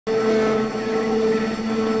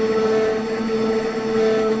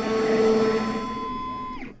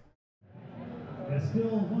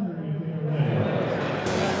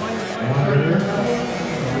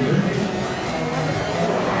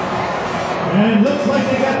And it looks like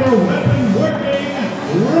they got their weapon working.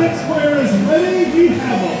 Red Square is ready. We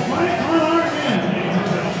have a fight on our hands, ladies and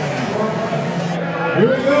gentlemen. Here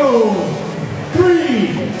we go. 3,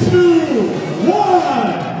 2, 1.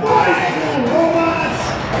 Fight, robots!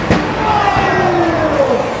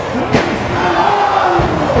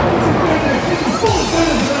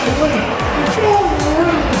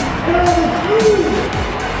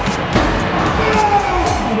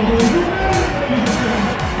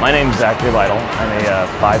 My name is Zachary Lytle. I'm a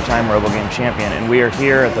 5-time RoboGames champion, and we are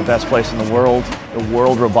here at the best place in the World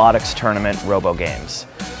Robotics Tournament, RoboGames.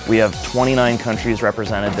 We have 29 countries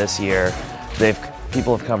represented this year.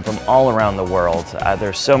 People have come from all around the world.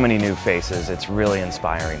 There's so many new faces. It's really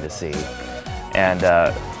inspiring to see. And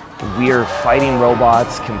we are fighting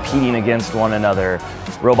robots, competing against one another.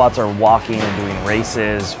 Robots are walking and doing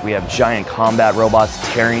races. We have giant combat robots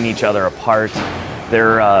tearing each other apart.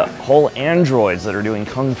 There are whole androids that are doing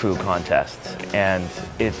kung fu contests, and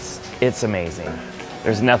it's amazing.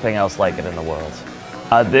 There's nothing else like it in the world.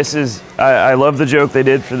 I love the joke they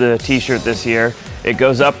did for the t-shirt this year. It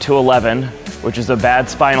goes up to 11, which is a bad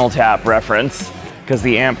Spinal Tap reference, because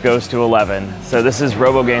the amp goes to 11. So this is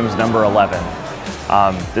RoboGames number 11.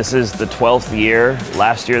 This is the 12th year.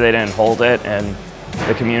 Last year they didn't hold it, and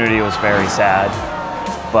the community was very sad.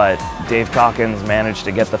 But Dave Calkins managed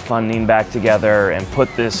to get the funding back together and put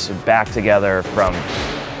this back together from,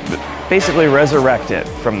 basically resurrect it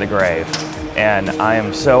from the grave. And I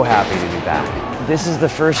am so happy to be back. This is the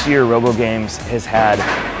first year RoboGames has had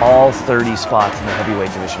all 30 spots in the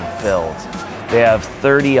heavyweight division filled. They have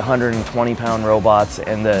 30 120-pound robots,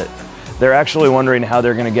 and they're actually wondering how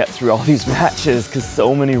they're gonna get through all these matches because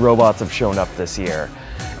so many robots have shown up this year.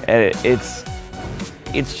 And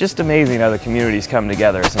it's just amazing how the community's come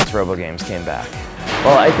together since RoboGames came back.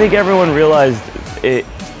 Well, I think everyone realized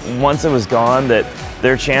once it was gone that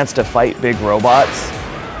their chance to fight big robots,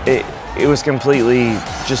 it was completely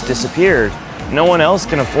just disappeared. No one else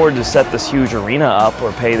can afford to set this huge arena up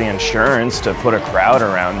or pay the insurance to put a crowd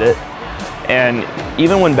around it. And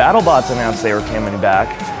even when BattleBots announced they were coming back,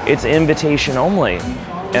 it's invitation only.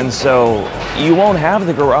 And so you won't have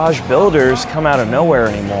the garage builders come out of nowhere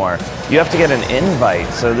anymore. You have to get an invite.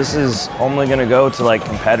 So this is only gonna go to like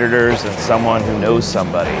competitors and someone who knows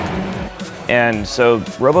somebody. And so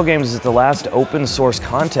RoboGames is the last open source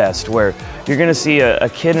contest where you're gonna see a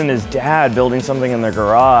kid and his dad building something in their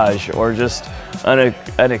garage, or just an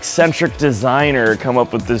eccentric designer come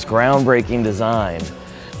up with this groundbreaking design.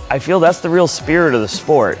 I feel that's the real spirit of the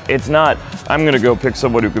sport. It's not, I'm gonna go pick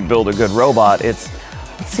someone who can build a good robot. It's,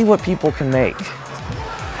 let's see what people can make.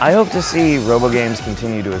 I hope to see RoboGames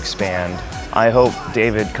continue to expand. I hope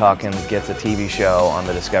David Calkins gets a TV show on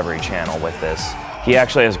the Discovery Channel with this. He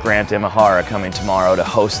actually has Grant Imahara coming tomorrow to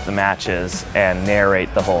host the matches and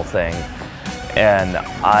narrate the whole thing. And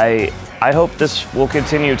I hope this will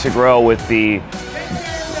continue to grow with the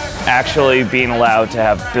actually being allowed to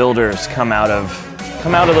have builders come out of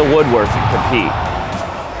the woodwork and compete.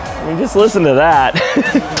 I mean, just listen to that.